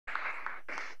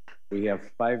We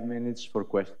have 5 minutes for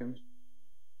questions.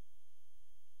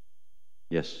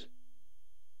 Yes,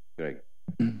 Greg.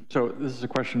 So this is a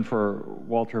question for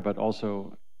Walter, but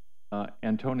also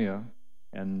Antonia,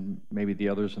 and maybe the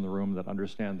others in the room that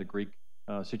understand the Greek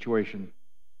situation.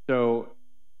 So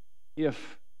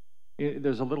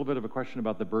there's a little bit of a question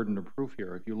about the burden of proof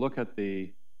here. If you look at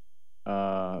the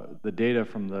data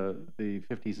from the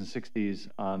 50s and 60s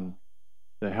on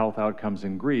the health outcomes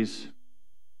in Greece,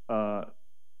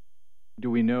 do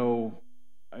we know?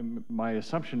 My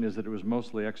assumption is that it was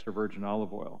mostly extra virgin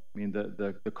olive oil. I mean,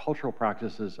 the cultural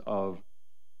practices of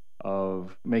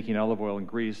making olive oil in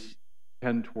Greece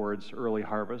tend towards early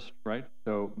harvest, right?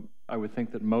 So I would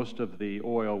think that most of the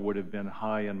oil would have been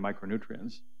high in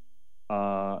micronutrients,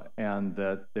 and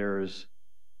that there's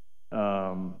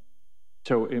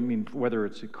so I mean, whether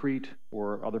it's Crete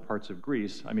or other parts of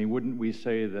Greece, I mean, wouldn't we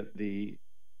say that the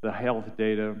health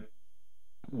data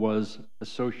was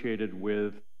associated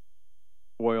with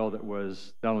oil that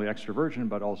was not only extra virgin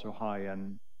but also high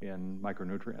in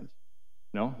micronutrients?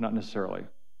 No, not necessarily.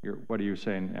 What are you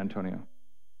saying, Antonia?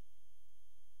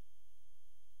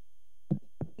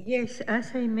 Yes,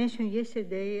 as I mentioned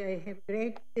yesterday, I have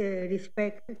great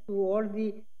respect to all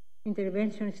the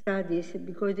intervention studies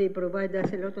because they provide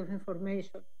us a lot of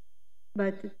information.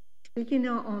 But speaking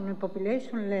on a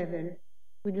population level,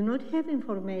 we do not have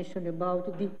information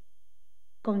about the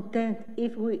content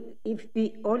if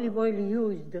the olive oil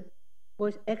used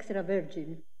was extra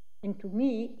virgin. And to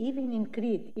me, even in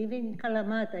Crete, even in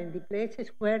Kalamata, in the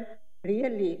places where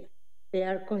really they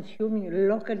are consuming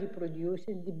locally produced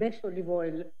and the best olive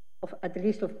oil of at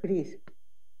least of Greece,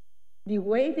 the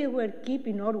way they were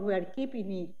keeping or were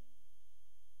keeping it,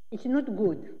 it's not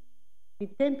good. The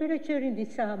temperature in the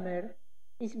summer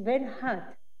is very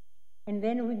hot, and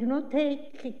then we do not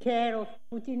take care of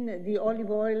putting the olive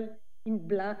oil in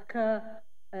black,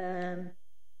 in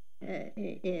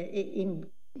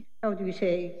how do you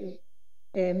say,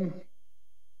 to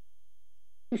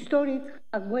store it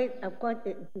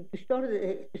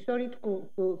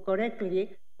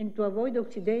correctly and to avoid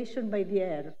oxidation by the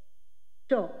air.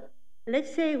 So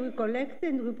let's say we collect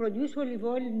and we produce olive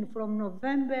oil from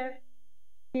November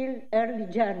till early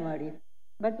January,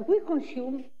 but we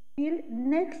consume till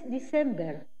next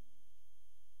December.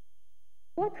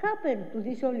 What happened to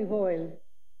this olive oil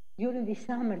during the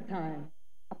summertime?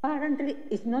 Apparently,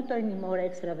 it's not anymore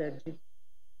extra virgin.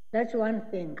 That's one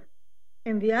thing.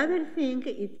 And the other thing,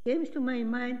 it came to my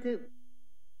mind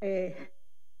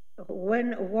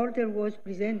when Walter was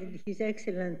presenting his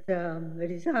excellent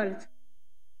results,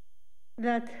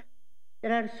 that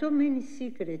there are so many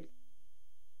secrets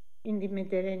in the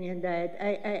Mediterranean diet.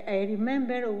 I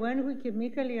remember when we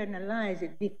chemically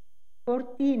analyzed the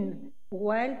 14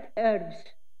 wild herbs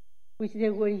which they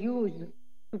were used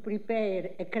to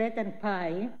prepare a Cretan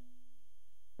pie,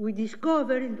 we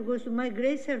discovered, it was to my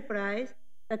great surprise,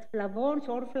 that flavones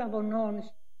or flavonones,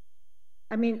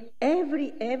 I mean,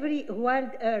 every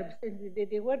wild herbs,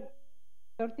 there were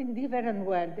 13 different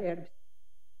wild herbs,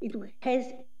 it has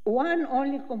one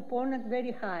only component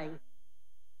very high.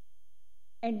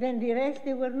 And then the rest,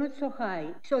 they were not so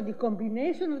high. So the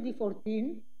combination of the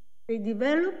 14, they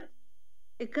developed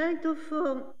a kind of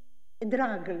a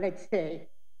drug, let's say,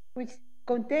 which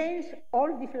contains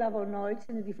all the flavonoids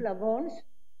and the flavones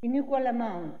in equal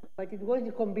amount, but it was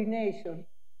the combination.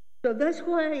 So that's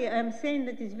why I'm saying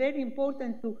that it's very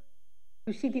important to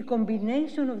see the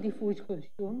combination of the foods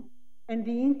consumed and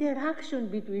the interaction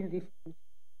between the foods.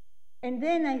 And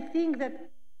then I think that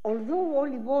although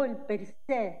olive oil per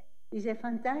se is a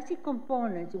fantastic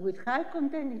component with high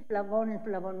content in flavone and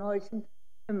flavonoids and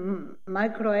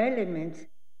microelements,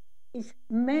 it's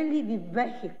mainly the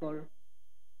vehicle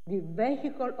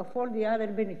of all the other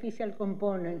beneficial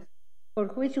components for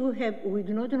which we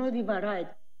do not know the variety.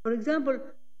 For example,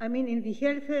 I mean, in the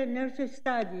health nurses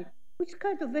study, which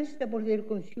kind of vegetables they're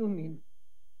consuming.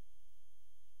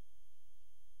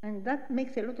 And that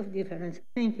makes a lot of difference.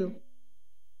 Thank you.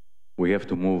 We have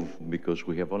to move because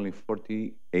we have only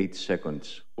 48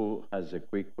 seconds. Who has a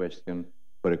quick question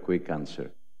for a quick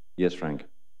answer? Yes, Frank.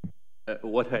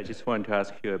 What I just want to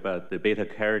ask you about the beta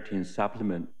carotene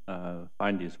supplement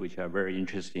findings, which are very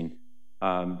interesting.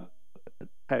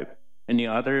 Any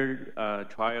other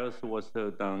trials was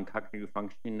done cognitive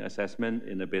function assessment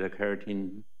in the beta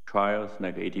carotene trials,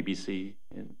 like ATBC?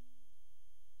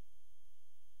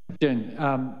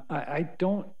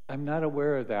 I'm not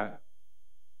aware of that.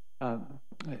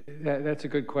 That's a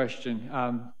good question.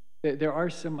 There are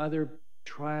some other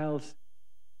trials.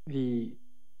 The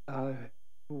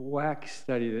wax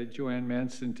study that Joanne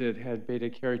Manson did had beta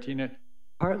carotene,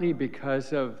 partly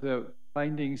because of the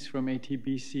findings from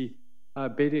ATBC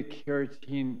beta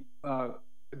carotene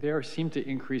there seemed to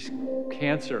increase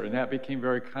cancer, and that became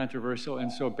very controversial.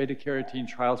 And so beta carotene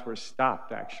trials were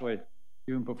stopped, actually,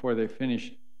 even before they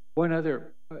finished. One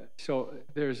other, so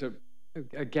there's a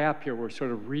gap here. We're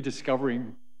sort of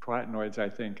rediscovering carotenoids, I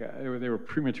think. They were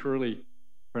prematurely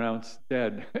pronounced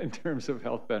dead in terms of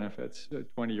health benefits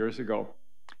 20 years ago.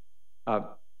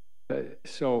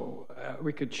 So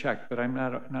we could check, but I'm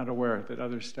not aware that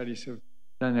other studies have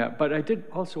done that. But I did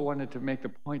also wanted to make the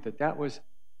point that that was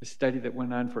a study that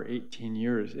went on for 18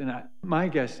 years. And my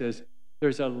guess is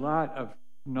there's a lot of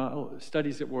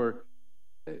studies that were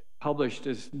published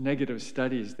as negative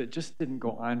studies that just didn't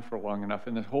go on for long enough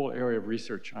in the whole area of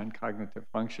research on cognitive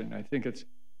function. I think it's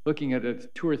looking at a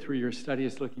 2 or 3 year study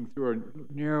is looking through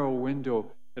a narrow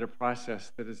window at a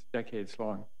process that is decades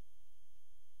long.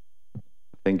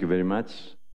 Thank you very much.